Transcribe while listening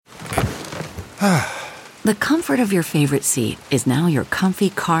The comfort of your favorite seat is now your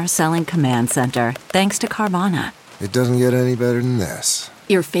comfy car selling command center, thanks to Carvana. It doesn't get any better than this.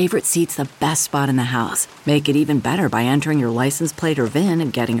 Your favorite seat's the best spot in the house. Make it even better by entering your license plate or VIN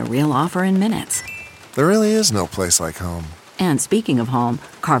and getting a real offer in minutes. There really is no place like home. And speaking of home,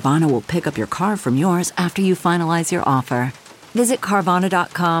 Carvana will pick up your car from yours after you finalize your offer. Visit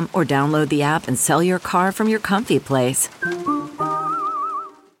Carvana.com or download the app and sell your car from your comfy place.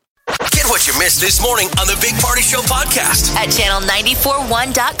 Get what you missed this morning on the Big Party Show podcast at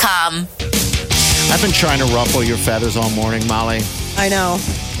channel941.com. I've been trying to ruffle your feathers all morning, Molly. I know.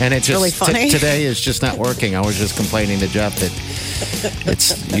 And it's just really funny. Today is just not working. I was just complaining to Jeff that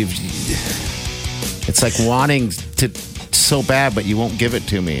it's like wanting to so bad, but you won't give it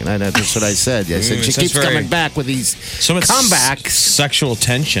to me. And that's what I said. I said she keeps coming back with these comebacks. Sexual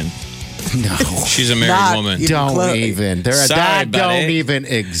tension. No, she's a married woman. Don't even. That don't even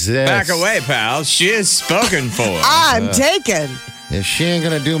exist. Back away, pal. She is spoken for. I'm taken. If she ain't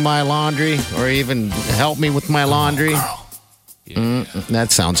gonna do my laundry or even help me with my laundry, that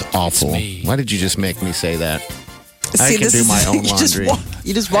sounds awful. Why did you just make me say that? I can do my own laundry.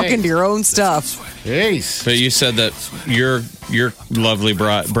 You just walk into your own stuff. Jeez. But you said that your lovely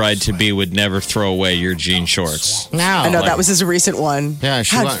bride-to-be would never throw away your jean shorts. No. I know, that was his recent one. Yeah,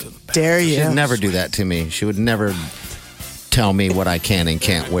 How dare you? She'd never do that to me. She would never tell me what I can and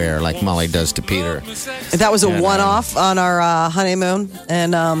can't wear like Molly does to Peter. That was a one-off on our honeymoon.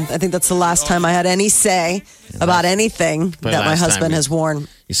 And I think that's the last time I had any say about anything that my husband has worn.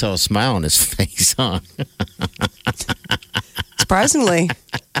 You saw a smile on his face, huh? Surprisingly,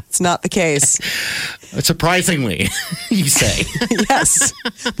 it's not the case. Surprisingly, you say. Yes.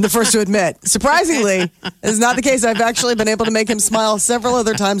 I'm the first to admit. Surprisingly, it's not the case. I've actually been able to make him smile several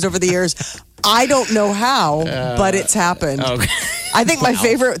other times over the years. I don't know how, but it's happened. Okay. I think my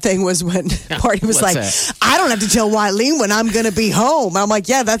favorite thing was when Party was like, I don't have to tell Wileen when I'm going to be home. I'm like,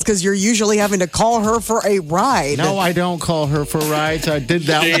 yeah, that's because you're usually having to call her for a ride. No, I don't call her for rides. I did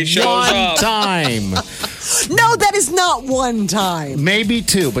that one time. No, that is not one time. Maybe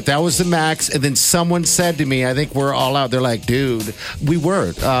two, but that was the max. And then someone said to me, I think we're all out. They're like, dude, we're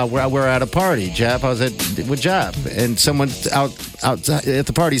at a party. Jeff, I was with Jeff. And someone out at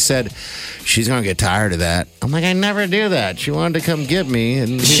the party said, she's going to get tired of that. I'm like, I never do that. She wanted to come get me.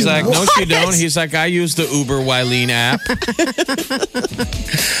 And he's like, no, she don't. He's like, I use the Uber Wileen app.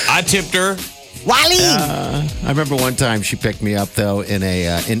 I tipped her. Wileen! I remember one time she picked me up though in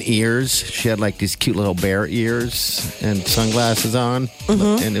ears. She had like these cute little bear ears and sunglasses on,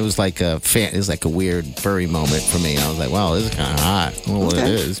 and it was like a weird furry moment for me. I was like, wow, this is kind of hot. I don't know what it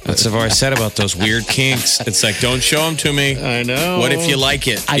is. But. That's what I said about those weird kinks. It's like, don't show them to me. I know. What if you like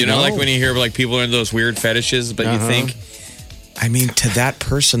it? I know. Like when you hear like people are into those weird fetishes, but you think, I mean, to that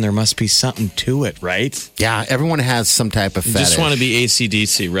person, there must be something to it, right? Yeah, everyone has some type of fetish. You just want to be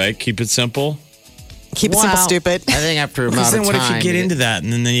AC/DC, right? Keep it simple. Keep it simple, stupid. I think after a Because amount then of what time, if you get into that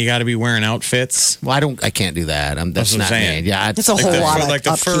and then you got to be wearing outfits? Well, I can't do that. That's what not I'm saying. me. Yeah, it's a whole lot of like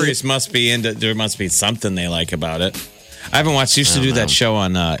the upkeep. furries must be into. There must be something they like about it. I haven't watched. Used to do that show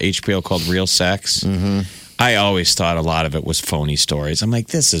on HBO called Real Sex. Mm-hmm. I always thought a lot of it was phony stories. I'm like,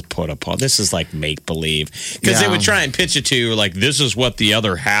 this is put upon. This is like make believe because they would try and pitch it to you like this is what the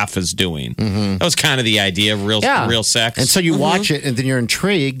other half is doing. Mm-hmm. That was kind of the idea of real sex. And so you watch it, and then you're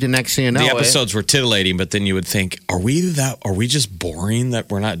intrigued. The next thing you know, the episodes were titillating, but then you would think, are we just boring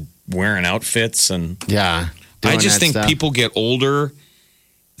that we're not wearing outfits? And I just think people get older,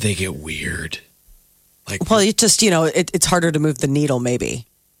 they get weird. Like, well, you just it's harder to move the needle. Maybe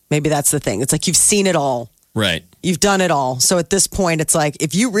that's the thing. It's like you've seen it all. Right. You've done it all. So at this point, it's like,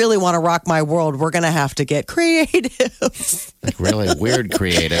 if you really want to rock my world, we're going to have to get creative. Like really weird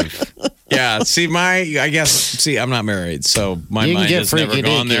creative. Yeah. I'm not married, so my mind has never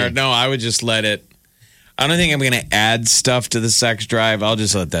gone there. No, I would just let it. I don't think I'm going to add stuff to the sex drive. I'll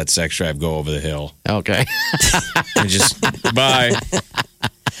just let that sex drive go over the hill. Okay. And just, bye.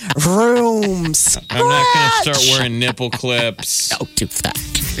 Rooms. I'm not going to start wearing nipple clips. Don't do that.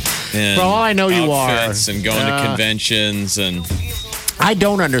 And for all I know, you are. And going to conventions and. I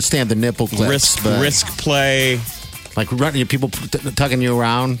don't understand the nipple clips. Risk play. Like people tugging you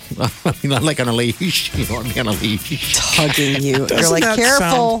around, like on a leash. You want to be on a leash. Tugging you. You're like,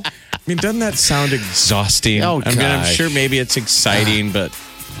 careful. Doesn't that sound exhausting? Oh, I'm sure maybe it's exciting, but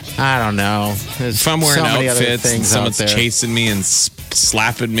I don't know. If I'm wearing outfits and someone's chasing me and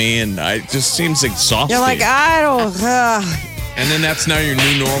slapping me, and it just seems exhausting. You're like, I don't. And then that's now your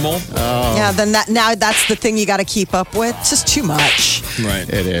new normal. Oh. Yeah, then that's the thing you got to keep up with. It's just too much. Right.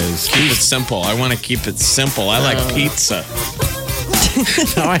 It is. Keep it simple. I want to keep it simple. I like pizza.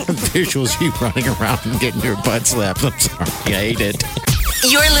 Now I have visuals of you running around and getting your butt slapped. I'm sorry. I hate it.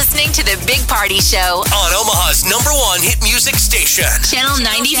 You're listening to the Big Party Show, On Omaha's #1 hit music station. Channel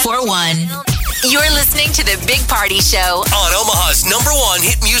 94.1. You're listening to the Big Party Show, On Omaha's #1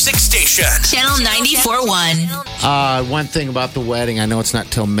 hit music station. Channel 94.1. One thing about the wedding, I know it's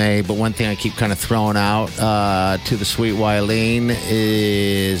not till May, but one thing I keep kind of throwing out to the sweet Wileen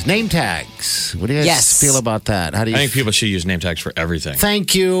is name tags. What do you guys feel about that? How do you? I think people should use name tags for everything.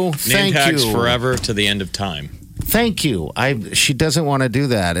 Thank you. Name tags forever to the end of time. Thank you. She doesn't want to do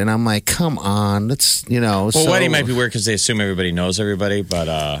that, and I'm like, come on, let's Well, wedding might be weird because they assume everybody knows everybody, but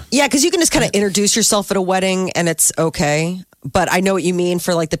Yeah, because you can just kind of introduce yourself at a wedding and it's okay. But I know what you mean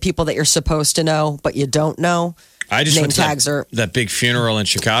for like the people that you're supposed to know, but you don't know. I just Name went to tags that big funeral in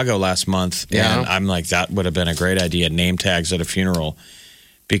Chicago last month, and I'm like, that would have been a great idea. Name tags at a funeral,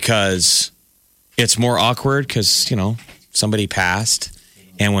 because it's more awkward because somebody passed.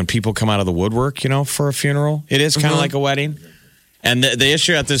 And when people come out of the woodwork, for a funeral, it is kind of like a wedding. And the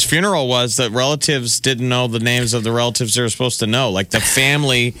issue at this funeral was that relatives didn't know the names of the relatives they were supposed to know. Like the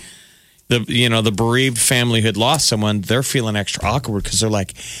family, the bereaved family who had lost someone, they're feeling extra awkward because they're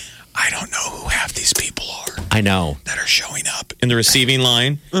like, I don't know who half these people are. I know. That are showing up in the receiving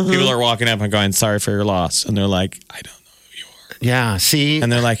line. People are walking up and going, sorry for your loss. And they're like, I don't know who you are. Yeah, see?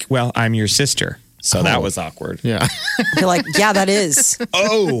 And they're like, well, I'm your sister. So that was awkward. Yeah. You're like, yeah, that is.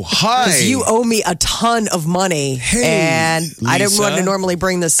 Oh, hi. Because you owe me a ton of money. And I didn't want to normally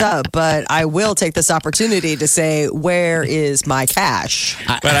bring this up, but I will take this opportunity to say, where is my cash?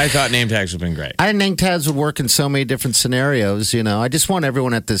 But I thought name tags would have been great. I think name tags would work in so many different scenarios. I just want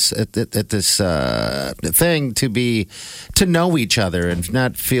everyone at this thing to know each other and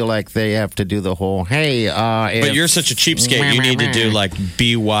not feel like they have to do the whole but you're such a cheapskate. You need to do like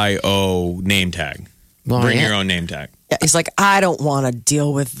BYO name tag. Well, Bring your own name tag. Yeah, he's like, I don't want to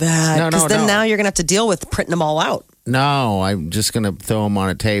deal with that. Because then now you're going to have to deal with printing them all out. No, I'm just going to throw them on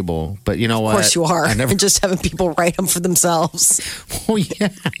a table. But you know what? Of course you are. And just having people write them for themselves. Oh, yeah.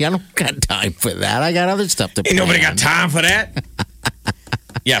 I don't got time for that. I got other stuff to Ain't nobody got time for that.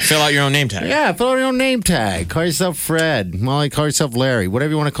 Yeah, fill out your own name tag. Yeah, fill out your own name tag. Call yourself Fred. Molly, call yourself Larry. Whatever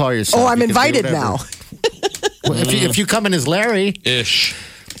you want to call yourself. Oh, I'm invited now. Well, if you come in as Larry. Ish.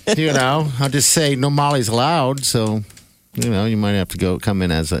 I'll just say no Molly's allowed. So, you might have to come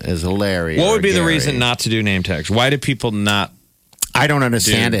in as a Larry. What would be the Gary. reason not to do name tags? Why do people not I don't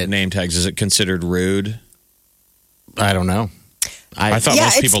understand it. Name tags? Is it considered rude? I don't know. I thought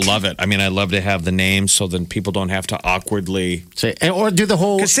most people love it. I mean, I love to have the name so then people don't have to awkwardly say, or do the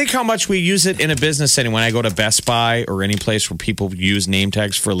whole. Because think how much we use it in a business setting. When I go to Best Buy or any place where people use name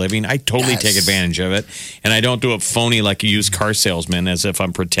tags for a living, I totally take advantage of it. And I don't do it phony like a used car salesman as if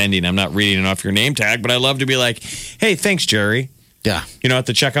I'm pretending I'm not reading off your name tag. But I love to be like, hey, thanks, Jerry. Yeah. At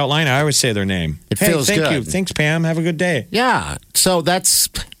the checkout line, I always say their name. It feels thank good. you. Thanks, Pam. Have a good day. Yeah. So that's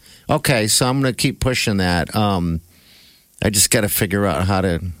okay. So I'm going to keep pushing that. I just got to figure out how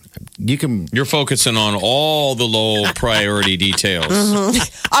to. You're focusing on all the low priority details.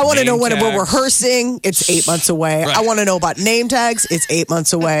 I want to know when tags. we're rehearsing. It's 8 months away. Right. I want to know about name tags. It's 8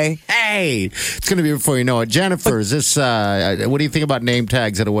 months away. Hey, it's going to be before you know it. Jennifer, is this? What do you think about name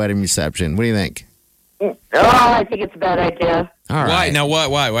tags at a wedding reception? What do you think? Oh, I think it's a bad idea. All right. Why? Now, why?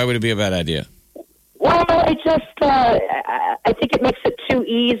 Why would it be a bad idea? Well, it just, I think it makes it too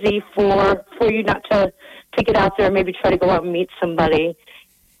easy for you not to get out there and maybe try to go out and meet somebody.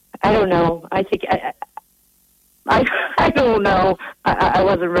 I don't know. I think, I don't know. I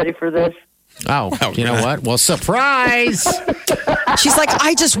wasn't ready for this. Oh, you know what? Well, surprise! She's like,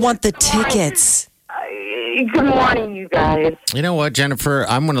 I just want the tickets. Good morning, you guys. You know what, Jennifer?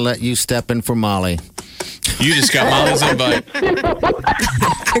 I'm going to let you step in for Molly. You just got Molly's invite.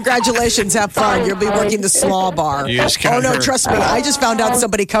 Congratulations. Have fun. You'll be working the slaw bar. You just got Oh, no, her- trust me. I just found out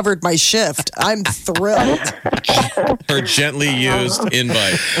somebody covered my shift. I'm thrilled. Her gently used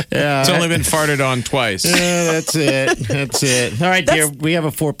invite. Yeah. It's only been farted on twice. Yeah, that's it. That's it. All right, dear. We have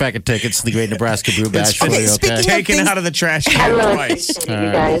a 4-pack of tickets to the Great Nebraska Brew Bash for Okay, you, speaking okay? of- Taken things- out of the trash I can really twice. appreciate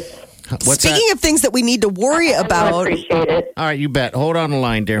you guys. What's Speaking of things that we need to worry I about, appreciate it. All right, you bet. Hold on the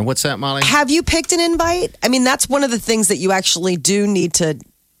line, dear. What's that, Molly? have you picked an invite? I mean, that's one of the things that you actually do need to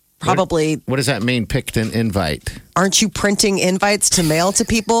probably. What does that mean, picked an invite? Aren't you printing invites to mail to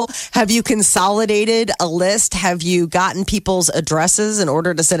people? Have you consolidated a list? Have you gotten people's addresses in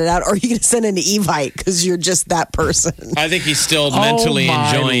order to send it out? Or are you going to send an evite because you're just that person? I think he's still mentally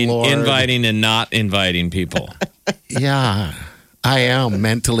my enjoying Lord. inviting and not inviting people Yeah, I am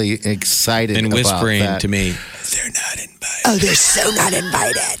mentally excited and about whispering that. to me, they're not invited. Oh, they're so not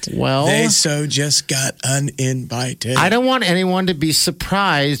invited. Well, They so just got uninvited. I don't want anyone to be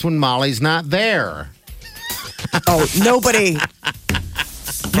surprised when Molly's not there. Oh, nobody.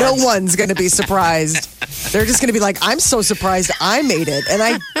 No one's going to be surprised. They're just going to be like, I'm so surprised I made it. And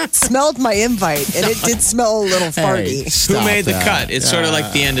I smelled my invite, and it did smell a little farty. Who Stop made the that. cut? It's sort of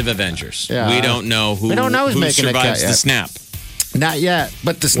like the end of Avengers. Yeah. We don't know who, We don't know who's making the survives cut the yet. snap. Not yet,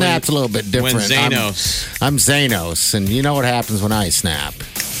 but the snap's a little bit different. When Zanos. I'm Zanos, and you know what happens when I snap?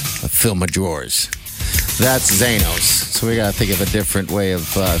 I fill my drawers. That's Zanos. So we got to think of a different way of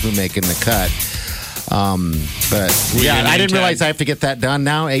who making the cut. But yeah, I didn't realize I have to get that done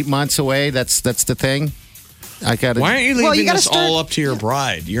now. 8 months away. That's the thing. I got. Why aren't you leaving Well, you gotta this start- all up to your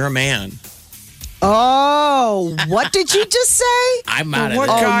bride? You're a man. Oh, what did you just say? I'm out of What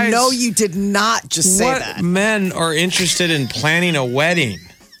it. Oh, guys- no, you did not just say What that. men are interested in planning a wedding?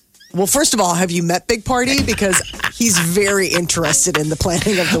 Well, first of all, have you met Big Party? Because he's very interested in the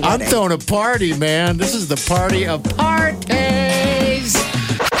planning of the I'm wedding. throwing a party, man. This is the party of parties.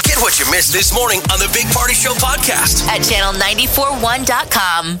 Get what you missed this morning on the Big Party Show podcast. At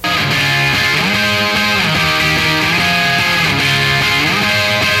channel941.com.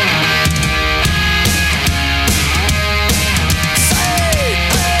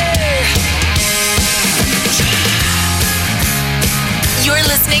 You're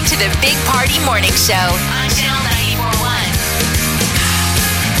listening to the Big Party Morning Show on channel 941.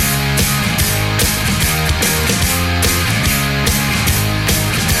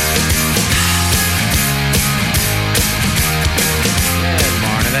 Good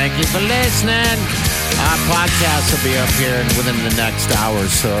morning. Thank you for listening. Our podcast will be up here within the next hour or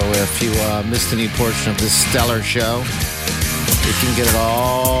so. If you missed any portion of this stellar show, you can get it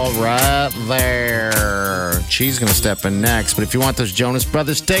all right there. She's going to step in next. But if you want those Jonas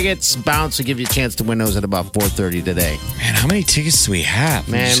Brothers tickets, Bounce will give you a chance to win those at about 4:30 today. Man, how many tickets do we have?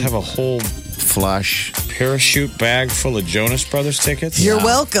 We Man. just have a whole Flush. parachute bag full of Jonas Brothers tickets. You're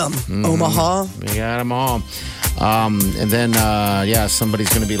welcome, Omaha. We got them all. And then, somebody's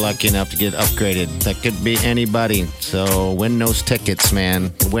going to be lucky enough to get upgraded. That could be anybody. So win those tickets,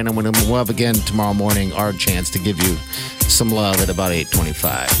 man. Win them. We'll have again tomorrow morning our chance to give you some love at about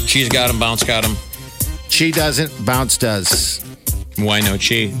 8:25. Cheese got him, Bounce got him. She doesn't. Bounce does. Why no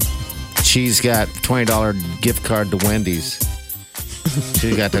Chi? She's got $20 gift card to Wendy's.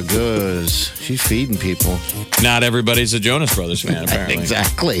 She got the goods. She's feeding people. Not everybody's a Jonas Brothers fan, apparently.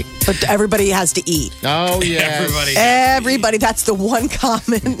 Exactly. But everybody has to eat. Oh, yeah. Everybody, that's the one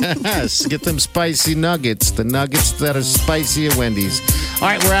common. Yes, get them spicy nuggets. The nuggets that are spicy at Wendy's. All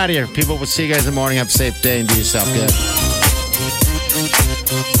right, we're out of here. People, we'll see you guys in the morning. Have a safe day and do yourself good.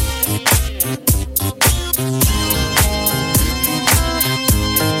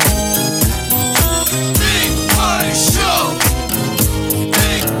 Big Party Show.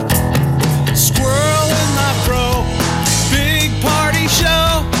 Squirrel in my fro. Big Party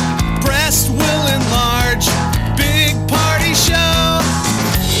Show. Breast will enlarge. Big Party Show.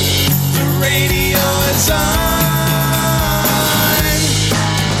 The radio is on.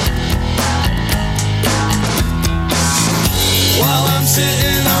 While I'm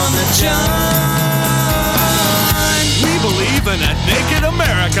sitting on the john. We believe in a naked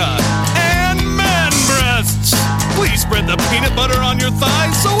America and man breasts. Please spread the peanut butter on your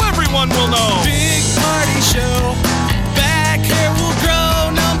thighs so everyone will know. Big Party Show. Back hair will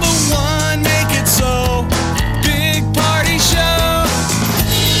grow. Number one, make it so. Big Party Show.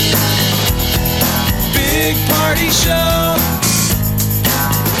 Big Party Show.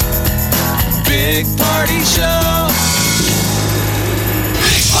 Big Party Show.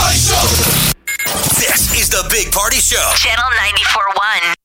 Big Party Show. This is the Big Party Show. Channel 941.